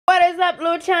What is up,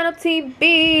 Lucianotv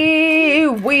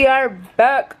TV? We are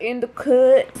back in the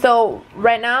cut. So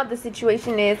right now the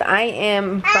situation is I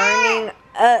am burning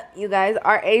up, you guys.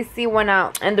 Our AC went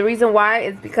out, and the reason why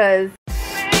is because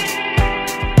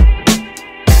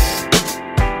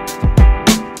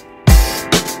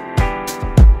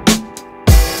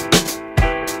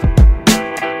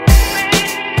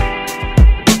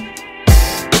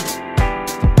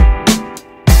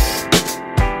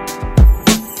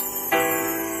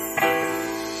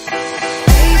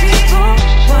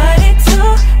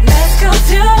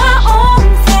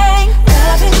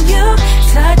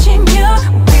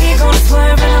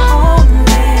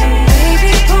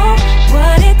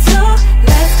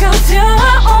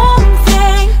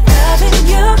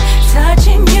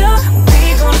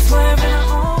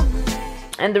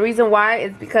and the reason why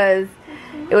is because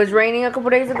it was raining a couple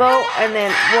days ago, and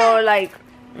then, well, like,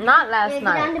 not last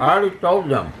night. I already told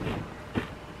them.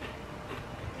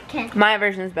 My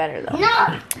version is better though.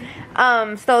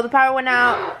 No. So the power went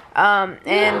out,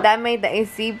 and that made the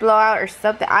AC blow out or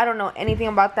something. I don't know anything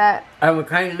about that. And we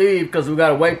can't leave because we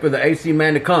gotta wait for the AC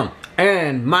man to come.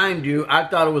 And mind you, I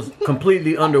thought it was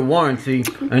completely under warranty,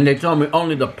 and they told me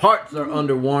only the parts are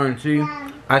under warranty.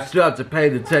 I still have to pay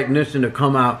the technician to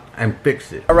come out and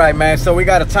fix it. All right, man, so we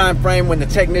got a time frame when the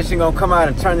technician gonna come out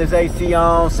and turn this AC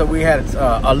on. So we had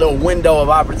a little window of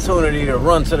opportunity to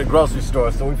run to the grocery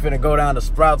store. So we finna go down to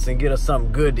Sprouts and get us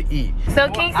something good to eat. So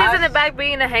Kingston's in the back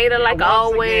being a hater like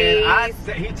always. Again,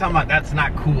 he talking about that's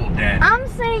not cool, Dad. I'm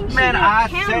saying, man, I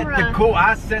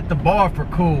set the bar for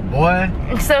cool, boy.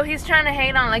 So he's trying to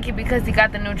hate on Lucky because he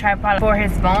got the new tripod for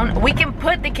his phone. We can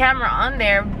put the camera on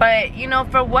there, but you know,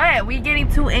 for what? We getting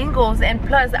two angles, and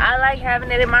plus I like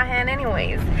having it in my hand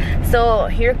anyways. So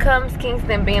here comes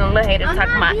Kingston being a little hater,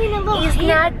 talking about he's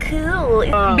not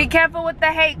cool. Be careful with the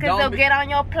hate, because they'll get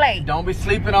on your plate. Don't be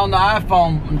sleeping on the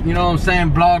iPhone. You know what I'm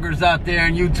saying? Bloggers out there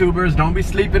and YouTubers, don't be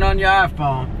sleeping on your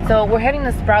iPhone. So we're heading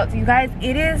to Sprouts, you guys.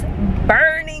 It is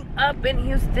burning up in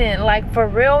Houston, like for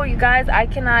real, you guys. I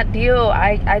cannot deal.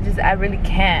 I really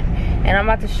can't, and I'm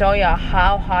about to show y'all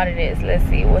how hot it is. Let's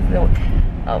see what's the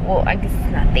well, I guess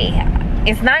it's not that hot.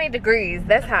 It's 90 degrees.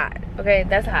 That's hot. Okay,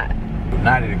 that's hot.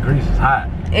 90 degrees is hot.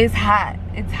 It's hot.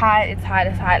 It's hot. It's hot.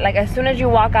 It's hot. Like as soon as you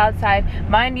walk outside,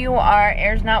 mind you, our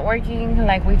air's not working,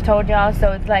 like we've told y'all.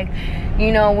 So it's like,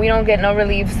 you know, we don't get no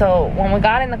relief. So when we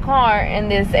got in the car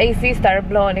and this AC started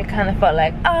blowing, it kind of felt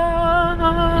like,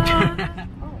 ah.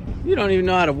 You don't even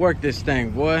know how to work this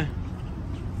thing, boy.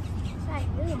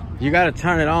 You got to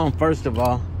turn it on first of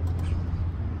all.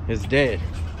 It's dead.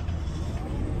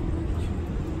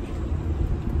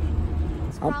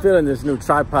 I'm feeling this new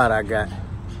tripod I got.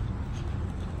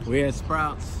 We at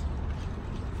Sprouts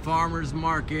Farmers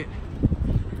Market.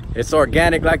 It's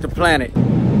organic like the planet.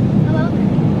 Hello?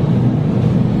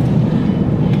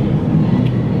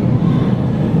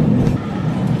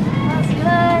 That's good.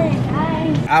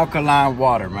 Hi. Alkaline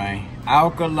water, man.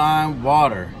 Alkaline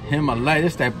water. Himalaya.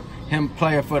 This that him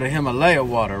player for the Himalaya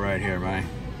water right here, man.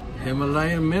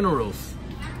 Himalayan minerals.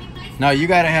 No, you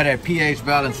gotta have that pH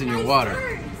balance in your water.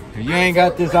 If you ain't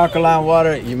got this alkaline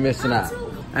water, you're missing out.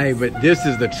 Hey, but this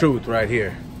is the truth right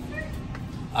here.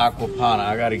 Aquapana.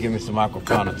 I gotta give me some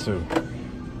Aquapana too.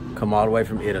 Come all the way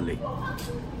from Italy.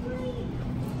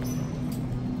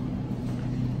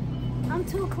 I'm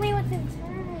too clean with the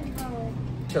turn, bro.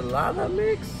 Chelada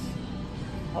mix?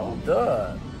 Hold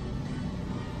up.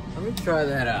 Let me try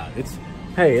that out.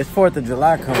 Hey, it's 4th of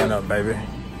July coming up, baby.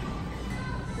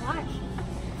 Watch.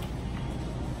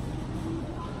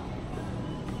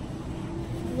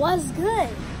 What's good?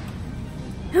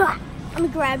 Let me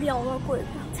grab y'all real quick.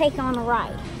 Take on a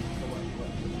ride.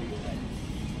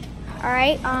 All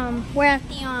right. We're at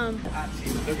the Hot tea.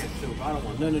 Look at soup. I don't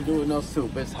want nothing to do with no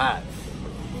soup. It's hot.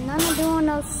 Nothing doing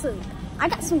no soup. I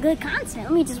got some good content.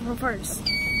 Let me just reverse.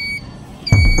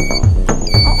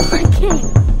 Oh, I can't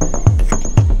even.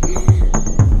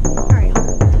 All right.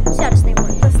 See how this thing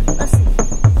works. Let's see.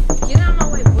 Get out of my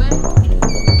way, boy.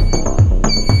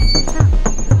 Trying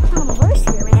to reverse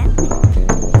here, man.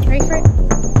 Ready for it?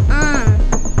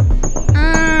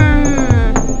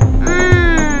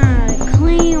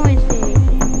 Clean with it.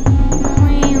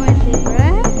 Clean with it,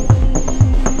 bruh.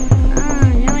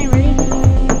 You ain't ready.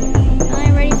 You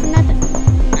ain't ready for nothing.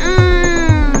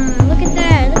 Look at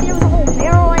that. Look at there was a whole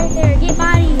barrel right there. Get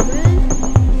body,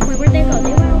 bruh. Wait, where'd they go?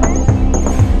 They went over there?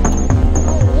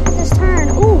 Oh, look at this turn.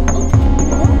 Ooh.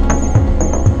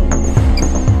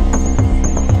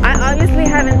 I obviously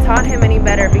haven't taught him any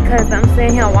better because I'm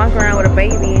sitting here walking around with a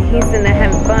baby and he's sitting there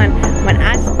having fun when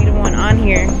I should be the one on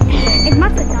here. It's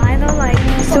about to die though, like.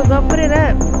 So go put it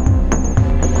up.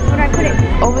 Where'd I put it?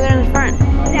 Over there in the front.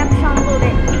 That shot.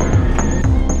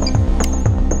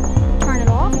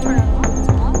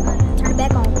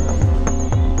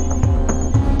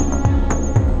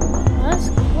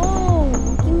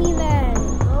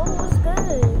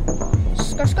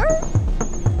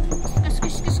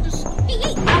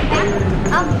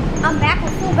 I'm back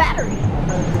with full battery.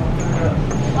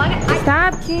 Well,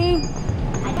 Stop, King.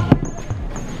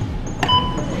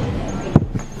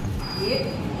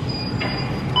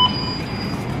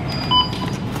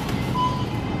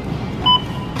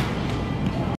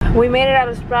 We made it out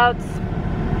of Sprouts.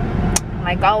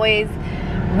 Like always,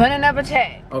 running up a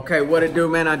check. Okay, what it do,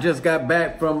 man? I just got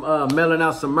back from mailing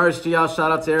out some merch to y'all.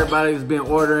 Shout out to everybody who's been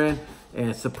ordering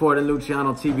and supporting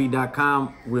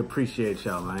Lucianotv.com. We appreciate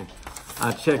y'all, man.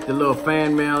 I checked the little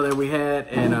fan mail that we had,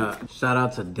 and shout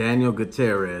out to Daniel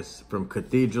Gutierrez from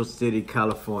Cathedral City,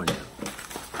 California.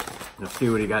 Let's see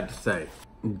what he got to say.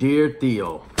 Dear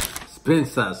Theo,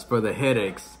 Spensas for the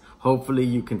headaches. Hopefully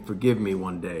you can forgive me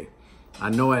one day.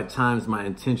 I know at times my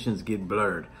intentions get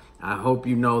blurred. I hope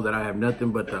you know that I have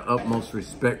nothing but the utmost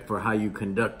respect for how you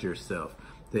conduct yourself.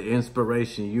 The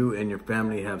inspiration you and your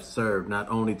family have served, not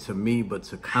only to me, but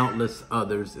to countless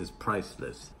others, is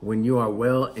priceless. When you are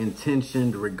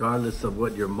well-intentioned, regardless of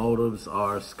what your motives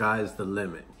are, sky's the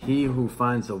limit. He who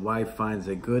finds a wife finds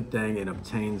a good thing and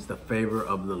obtains the favor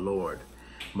of the Lord.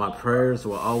 My prayers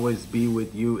will always be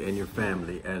with you and your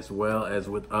family, as well as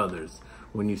with others.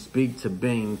 When you speak to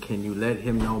Bing, can you let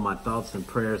him know my thoughts and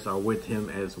prayers are with him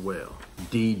as well?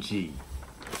 DG.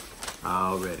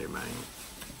 Already, man.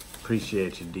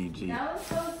 Appreciate you, DG. That was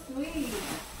so sweet.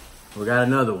 We got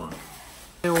another one.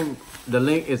 The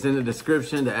link is in the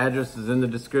description. The address is in the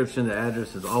description. The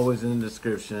address is always in the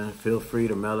description. Feel free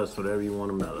to mail us whatever you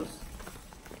want to mail us.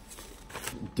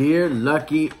 Dear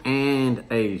Lucky and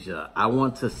Asia, I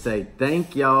want to say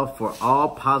thank y'all for all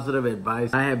positive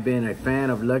advice. I have been a fan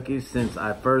of Lucky since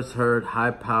I first heard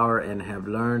High Power and have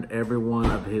learned every one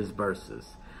of his verses.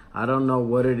 I don't know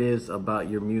what it is about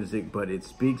your music, but it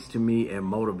speaks to me and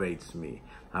motivates me.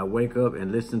 I wake up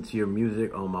and listen to your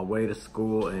music on my way to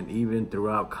school and even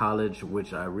throughout college,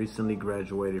 which I recently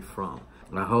graduated from.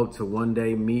 I hope to one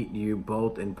day meet you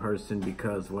both in person,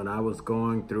 because when I was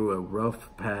going through a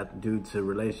rough path due to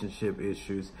relationship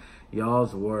issues,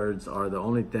 y'all's words are the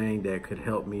only thing that could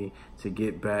help me to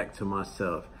get back to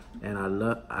myself. And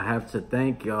I have to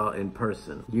thank y'all in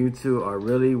person. You two are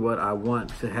really what I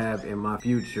want to have in my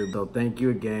future. So thank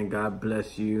you again. God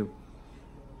bless you,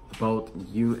 both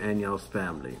you and y'all's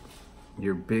family.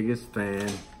 Your biggest fan,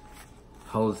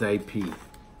 Jose P.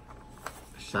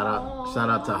 Shout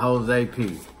out to Jose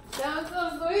P. That was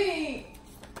so sweet.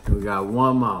 We got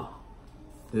one more.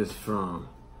 This from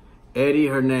Eddie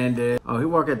Hernandez. Oh, he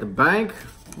work at the bank?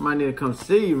 Might need to come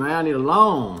see you, man. I need a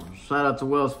loan. Shout out to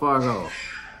Wells Fargo.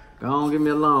 Go on, give me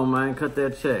a loan, man. Cut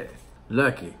that check.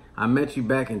 Lucky, I met you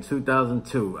back in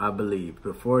 2002, I believe,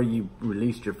 before you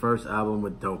released your first album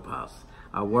with Dope House.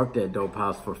 I worked at Dope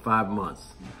House for 5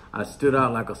 months. I stood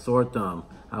out like a sore thumb.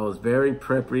 I was very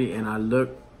preppy and I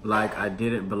looked like I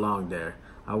didn't belong there.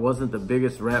 I wasn't the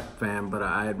biggest rap fan, but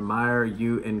I admire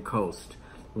you in Coast.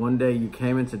 One day you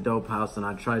came into Dope House and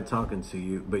I tried talking to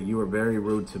you, but you were very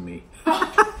rude to me.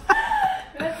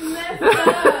 That's messed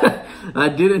up. I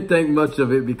didn't think much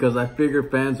of it because I figured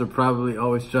fans were probably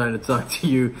always trying to talk to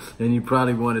you and you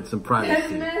probably wanted some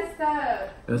privacy. That's messed up.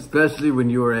 Especially when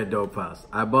you were at Dope House.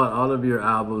 I bought all of your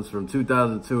albums from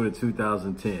 2002 to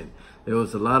 2010. There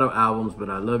was a lot of albums, but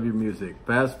I love your music.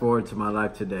 Fast forward to my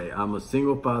life today. I'm a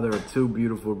single father of 2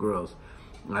 beautiful girls.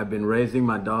 I've been raising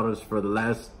my daughters for the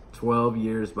last 12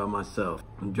 years by myself.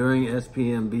 During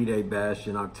SPM B-Day Bash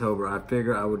in October, I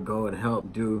figured I would go and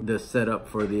help do the setup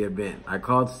for the event. I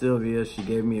called Sylvia. She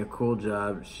gave me a cool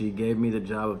job. She gave me the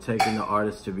job of taking the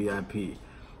artists to VIP.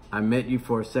 I met you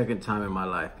for a second time in my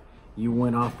life. You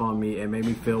went off on me and made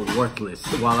me feel worthless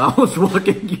while I was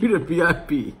walking you to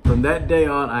VIP. From that day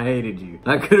on, I hated you.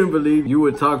 I couldn't believe you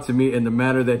would talk to me in the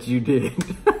manner that you did.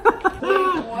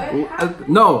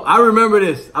 No, I remember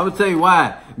this. I would tell you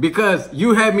why. Because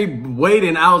you had me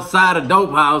waiting outside a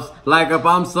Dope House like if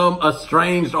I'm some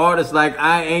estranged artist, like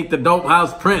I ain't the Dope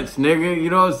House Prince, nigga. You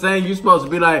know what I'm saying? You supposed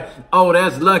to be like, oh,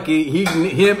 that's Lucky.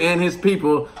 Him and his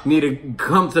people need to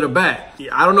come to the back.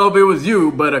 I don't know if it was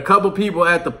you, but a couple people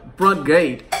at the front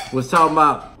gate was talking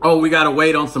about, oh, we gotta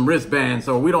wait on some wristbands,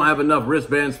 or we don't have enough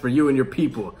wristbands for you and your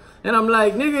people. And I'm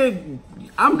like, nigga,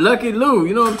 I'm Lucky Lou.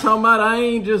 You know what I'm talking about? I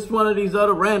ain't just one of these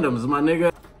other randoms, my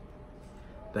nigga.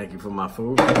 Thank you for my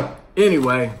food.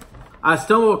 Anyway, I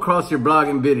stumbled across your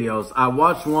blogging videos. I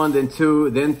watched 1, then 2,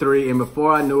 then 3, and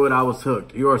before I knew it, I was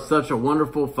hooked. You are such a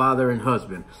wonderful father and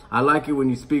husband. I like it when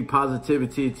you speak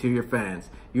positivity to your fans.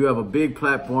 You have a big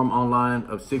platform online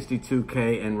of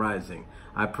 62K and rising.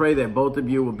 I pray that both of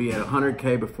you will be at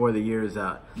 100K before the year is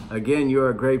out. Again, you are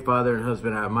a great father and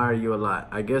husband. I admire you a lot.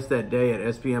 I guess that day at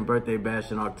SPM Birthday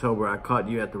Bash in October, I caught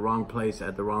you at the wrong place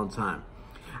at the wrong time.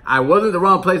 I wasn't the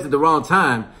wrong place at the wrong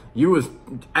time. You was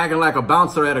acting like a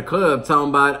bouncer at a club, talking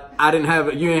about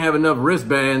you didn't have enough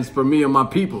wristbands for me and my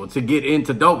people to get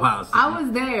into dope houses. I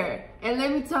was there, and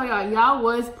let me tell y'all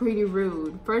was pretty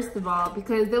rude. First of all,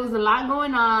 because there was a lot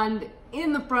going on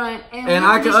in the front, and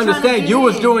I can understand you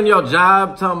was doing your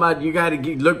job, talking about you got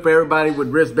to look for everybody with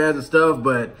wristbands and stuff.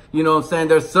 But you know what I'm saying?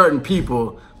 There's certain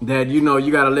people that you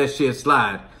got to let shit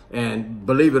slide. And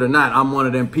believe it or not, I'm one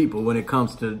of them people when it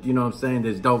comes to, you know what I'm saying,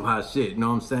 this dope house shit, you know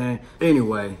what I'm saying?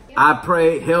 Anyway, I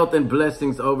pray health and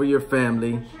blessings over your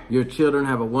family. Your children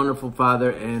have a wonderful father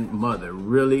and mother.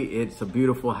 Really, it's a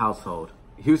beautiful household.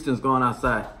 Houston's going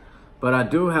outside. But I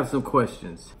do have some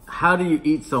questions. How do you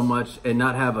eat so much and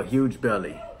not have a huge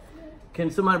belly?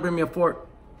 Can somebody bring me a fork?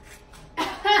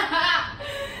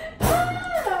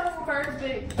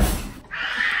 Perfect.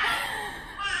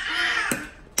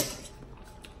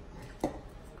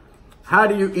 How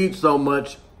do you eat so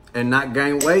much and not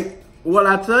gain weight? Well,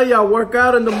 I tell you, I work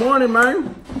out in the morning,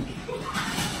 man.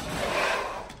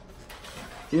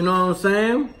 You know what I'm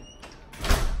saying?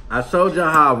 I showed you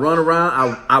how I run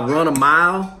around. I run a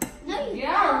mile. No, you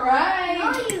Yeah, right.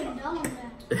 No, you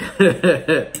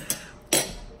don't.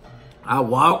 I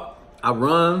walk. I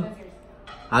run.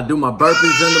 I do my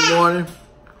burpees in the morning.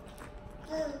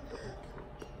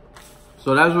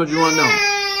 So that's what you want to know.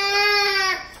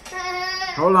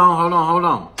 Hold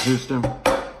on, Houston.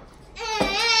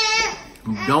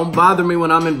 Don't bother me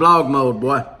when I'm in vlog mode,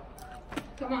 boy.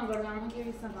 Come on, Gordon, I'm gonna give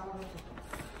you some.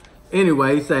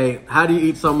 Anyway, say, how do you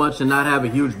eat so much and not have a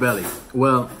huge belly?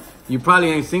 Well, you probably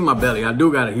ain't seen my belly. I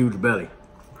do got a huge belly.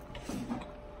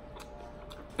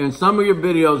 In some of your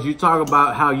videos, you talk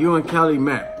about how you and Kelly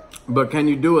met, but can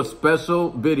you do a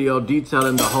special video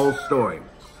detailing the whole story?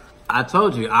 I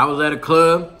told you, I was at a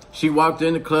club. She walked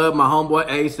in the club. My homeboy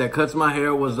Ace that cuts my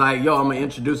hair was like, yo, I'm going to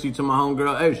introduce you to my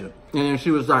homegirl Asia. And then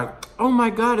she was like, oh my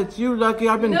God, it's you, Lucky.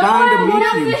 I've been dying to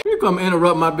meet you. You come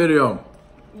interrupt my video.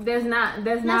 That's not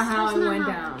how it went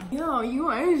down. Yo,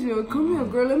 you Asia. Come here,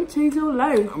 girl. Let me change your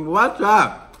life. Watch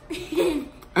out.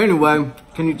 Anyway,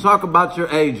 can you talk about your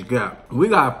age gap? We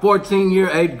got a 14-year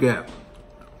age gap.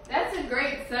 That's a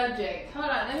great subject. Hold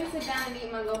on. Let me sit down and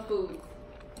eat my little food.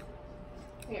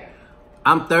 Here.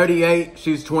 I'm 38,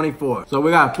 she's 24. So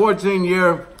we got a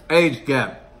 14-year age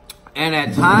gap. And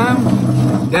at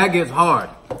times, that gets hard.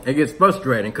 It gets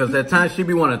frustrating because at times she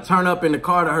be want to turn up in the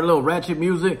car to her little ratchet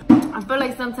music. I feel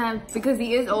like sometimes, because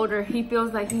he is older, he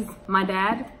feels like he's my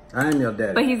dad. I am your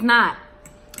daddy. But he's not.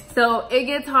 So it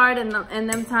gets hard in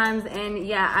them times. And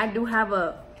yeah, I do have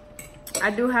a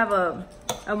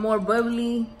more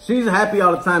bubbly. She's happy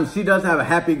all the time. She does have a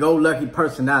happy-go-lucky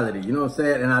personality. You know what I'm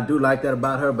saying? And I do like that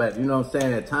about her. But you know what I'm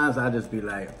saying? At times, I just be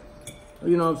like,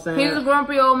 you know what I'm saying? He's a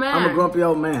grumpy old man. I'm a grumpy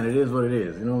old man. It is what it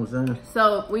is. You know what I'm saying?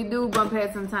 So we do bump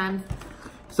heads sometimes.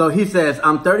 So he says,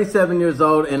 I'm 37 years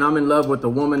old and I'm in love with a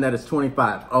woman that is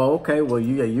 25. Oh, okay. Well,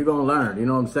 you're going to learn. You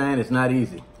know what I'm saying? It's not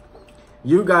easy.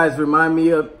 You guys remind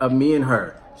me of me and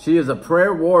her. She is a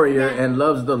prayer warrior and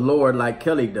loves the Lord like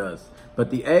Kelly does. But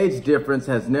the age difference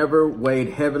has never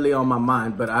weighed heavily on my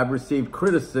mind, but I've received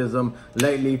criticism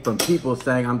lately from people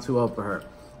saying I'm too old for her.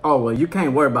 Oh, well, you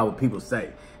can't worry about what people say.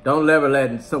 Don't ever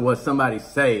let what somebody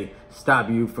say stop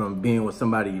you from being with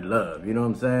somebody you love. You know what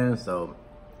I'm saying? So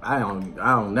I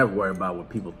don't never worry about what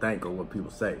people think or what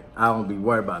people say. I don't be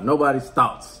worried about nobody's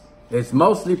thoughts. It's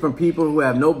mostly from people who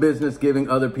have no business giving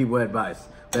other people advice.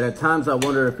 But at times I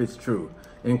wonder if it's true.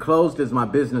 Enclosed is my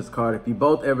business card. If you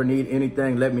both ever need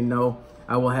anything, let me know.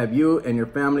 I will have you and your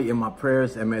family in my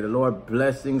prayers, and may the Lord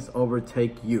blessings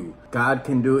overtake you. God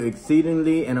can do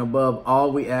exceedingly and above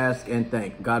all we ask and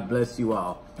think. God bless you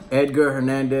all. Edgar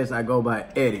Hernandez, I go by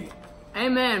Eddie.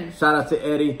 Amen. Shout out to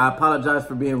Eddie. I apologize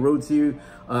for being rude to you.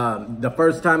 The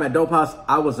first time at Dope House,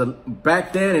 I was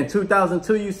back then in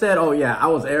 2002, you said, oh yeah, I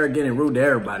was arrogant and rude to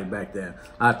everybody back then.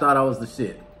 I thought I was the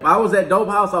shit. I was at Dope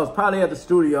House, I was probably at the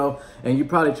studio, and you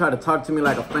probably tried to talk to me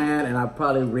like a fan, and I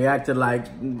probably reacted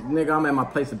like, nigga, I'm at my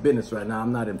place of business right now.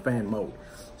 I'm not in fan mode.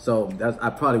 So I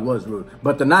probably was rude.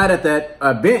 But the night at that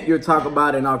event you're talking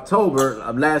about in October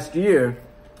of last year,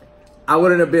 I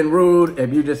wouldn't have been rude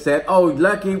if you just said, oh,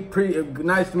 Lucky,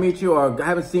 nice to meet you, or I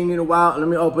haven't seen you in a while. Let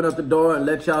me open up the door and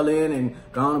let y'all in and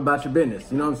go on about your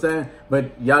business. You know what I'm saying?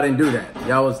 But y'all didn't do that.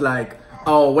 Y'all was like,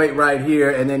 oh, wait right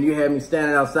here. And then you had me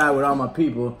standing outside with all my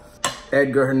people.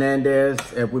 Edgar Hernandez,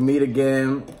 if we meet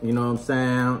again, you know what I'm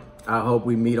saying? I hope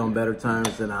we meet on better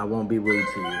terms and I won't be rude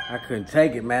to you. I couldn't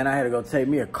take it, man. I had to go take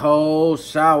me a cold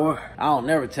shower. I don't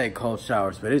never take cold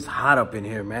showers, but it's hot up in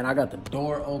here, man. I got the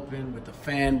door open with the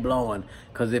fan blowing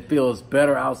because it feels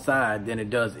better outside than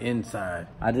it does inside.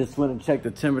 I just went and checked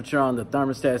the temperature on the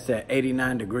thermostat. It's at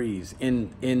 89 degrees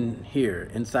in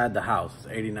here, inside the house. It's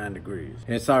 89 degrees.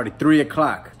 And it's already 3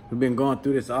 o'clock. We've been going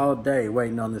through this all day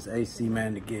waiting on this AC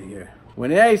man to get here. When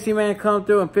the AC man come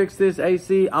through and fix this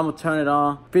AC, I'm gonna turn it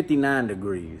on 59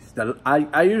 degrees.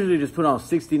 I usually just put on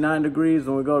 69 degrees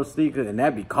when we go to sleep, and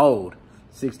that'd be cold,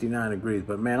 69 degrees.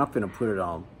 But man, I'm finna put it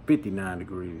on 59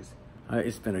 degrees.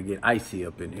 It's finna get icy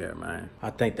up in here, man. I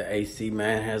think the AC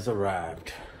man has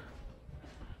arrived.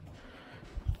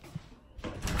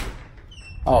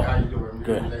 Oh, how you doing?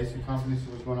 good. The AC company,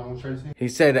 so what's going on with Tracy? He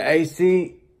said the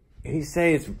AC, he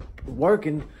say it's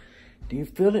working. Do you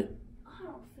feel it?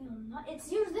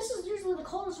 This is usually the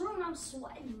coldest room and I'm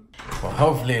sweating. Well,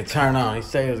 hopefully it turn on. He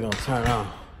said it was gonna turn on.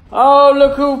 Oh,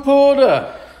 look who pulled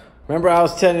up. Remember I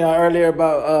was telling y'all earlier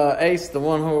about Ace, the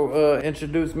one who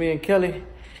introduced me and Kelly?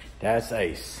 That's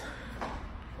Ace.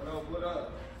 What up, what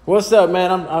up? What's up,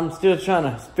 man? I'm still trying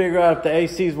to figure out if the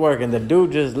AC's working. The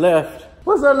dude just left.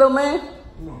 What's up, little man?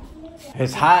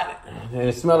 It's hot. And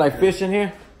it smell like fish in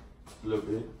here? A little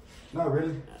bit. Not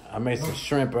really. I made some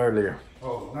shrimp earlier.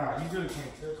 Oh, nah, you really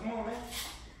can't tell. Come on, man.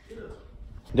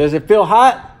 Does it feel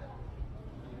hot?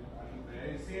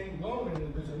 AC ain't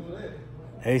blowing.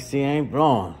 AC ain't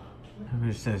blowing.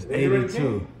 It says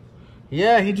 82.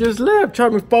 Yeah, he just left.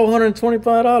 Charged me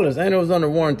 $425. And it was under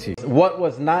warranty. What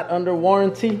was not under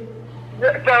warranty?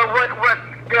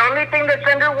 The only thing that's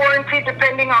under warranty,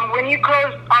 depending on when you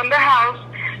close on the house,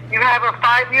 you have a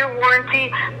 5-year warranty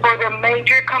for the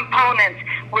major components,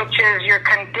 which is your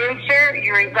condenser,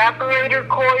 your evaporator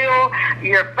coil,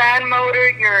 your fan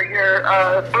motor, your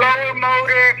blower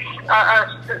motor,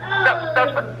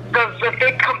 the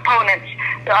big components.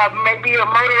 Maybe a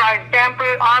motorized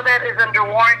damper, all that is under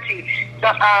warranty.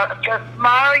 The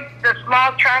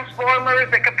small transformers,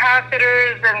 the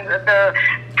capacitors, and the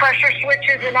pressure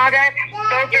switches and all that,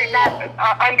 those are not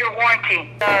under warranty.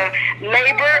 The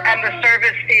labor and the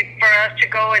service fee for us to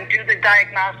go and do the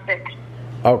diagnostics.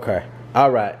 Okay. All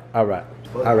right. All right.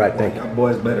 All right. Thank you. Y'all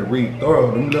boys better read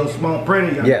thorough. Them little small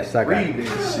print. Y'all yes, I got read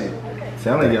this shit.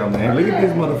 Telling y'all, man. Look at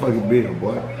this motherfucking bill,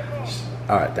 boy.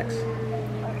 All right. Thanks.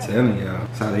 Telling y'all.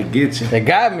 That's how they get you. They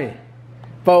got me.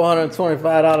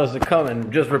 $425 to come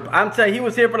and just I'm telling you, he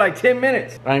was here for like 10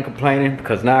 minutes. I ain't complaining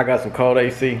because now I got some cold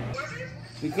AC.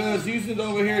 Because Houston's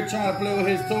over here trying to play with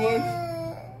his toys.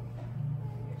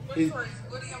 Which toys?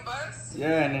 Woody and Buzz?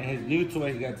 Yeah, and then his new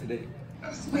toy he got today.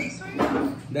 A Space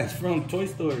Ranger? That's from Toy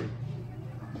Story.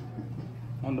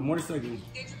 On the motorcycle. Did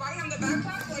you buy him the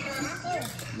backpack like you're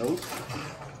after? Nope.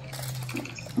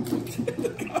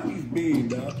 Look how he's being,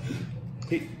 dog.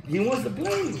 He wants to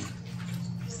play.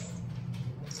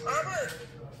 Robert,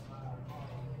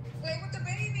 play with the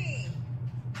baby.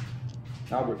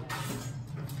 Albert.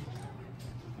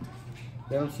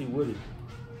 Let him see Woody.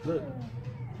 Look.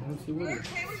 Let him see Woody. Look,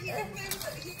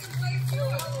 he can play too,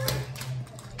 Albert.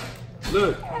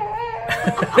 Look.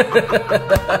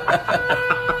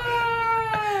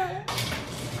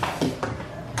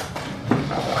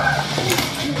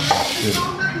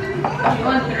 You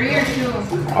want 3 or 2?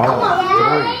 Oh,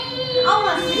 3.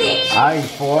 6. I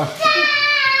eat 4.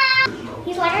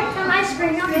 He's like, I found ice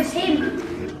cream, I'm just him.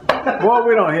 Boy,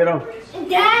 we don't hit him.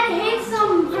 Dad hits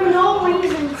him for no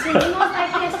reason, so he was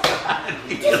like this.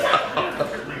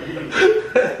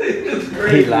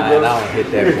 He lying. I don't hit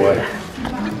that boy.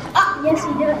 Yes,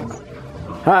 he does.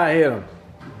 I hit him.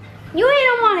 You hit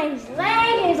him on his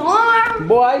leg, his arm.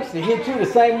 Boy, I used to hit you the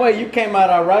same way. You came out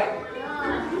all right.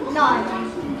 No.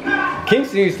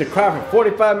 Kingston used to cry for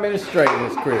 45 minutes straight in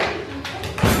his crib.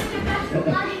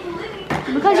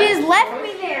 Because you just left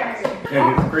me there. In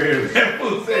his crib. That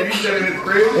fool said he said in his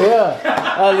crib.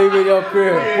 Yeah, I'll leave you in your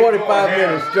crib 45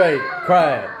 minutes straight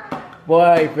crying. Boy,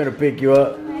 I ain't finna pick you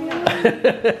up.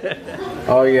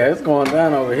 Oh yeah, it's going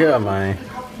down over here, man.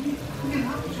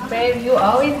 Babe, you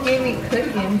always give me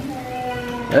cooking.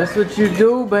 That's what you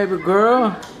do, baby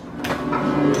girl.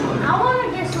 I want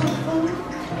to get some food.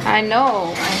 I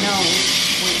know.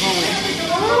 We're going.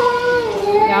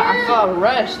 Yeah, I feel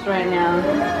rushed right now.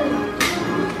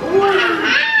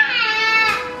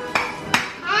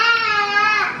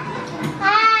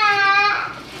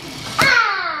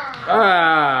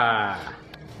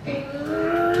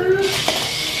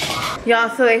 Y'all,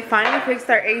 so they finally fixed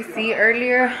our AC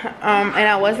earlier, and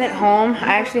I wasn't home.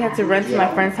 I actually had to run to my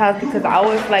friend's house because I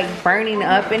was like burning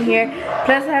up in here.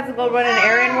 Plus I had to go run an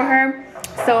errand with her.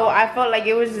 So I felt like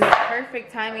it was just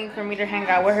perfect timing for me to hang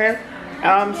out with her.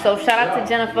 So shout out to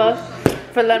Jennifer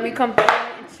for letting me come through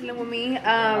and chilling with me.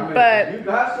 But you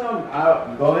got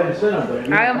some, go ahead and send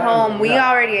them. I am home. We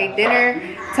already ate dinner.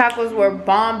 Tacos were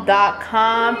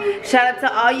bomb.com. Shout out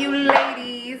to all you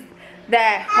ladies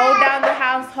that hold down the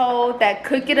household, that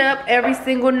cook it up every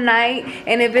single night.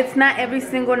 And if it's not every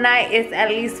single night, it's at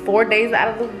least 4 days out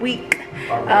of the week.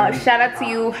 Shout out to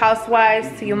you housewives,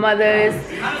 to your mothers.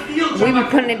 We be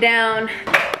putting it down.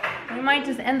 We might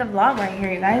just end the vlog right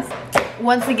here, you guys.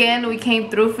 Once again, we came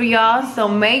through for y'all, so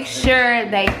make sure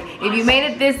that if you made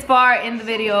it this far in the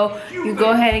video, you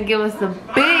go ahead and give us a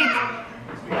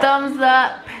big thumbs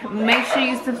up. Make sure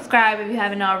you subscribe if you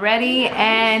haven't already,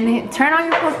 and turn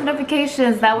on your post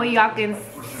notifications. That way y'all can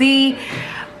see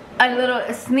a little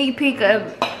sneak peek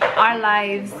of our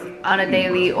lives on a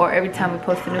daily or every time we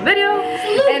post a new video.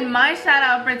 And my shout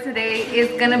out for today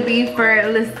is gonna be for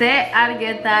Lisette. I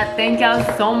get that. Thank y'all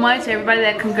so much, everybody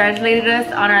that congratulated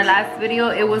us on our last video.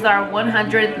 It was our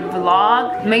 100th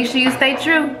vlog. Make sure you stay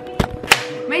true.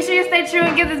 Make sure you stay true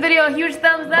and give this video a huge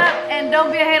thumbs up. And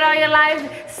don't be a hater all your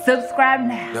life. Subscribe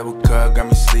now. Double cup got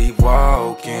me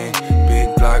sleepwalking.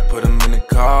 Big block, put him in the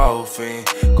coffin.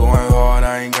 Going hard,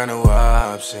 I ain't got no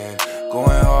option.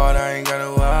 Going hard, I ain't got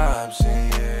no option.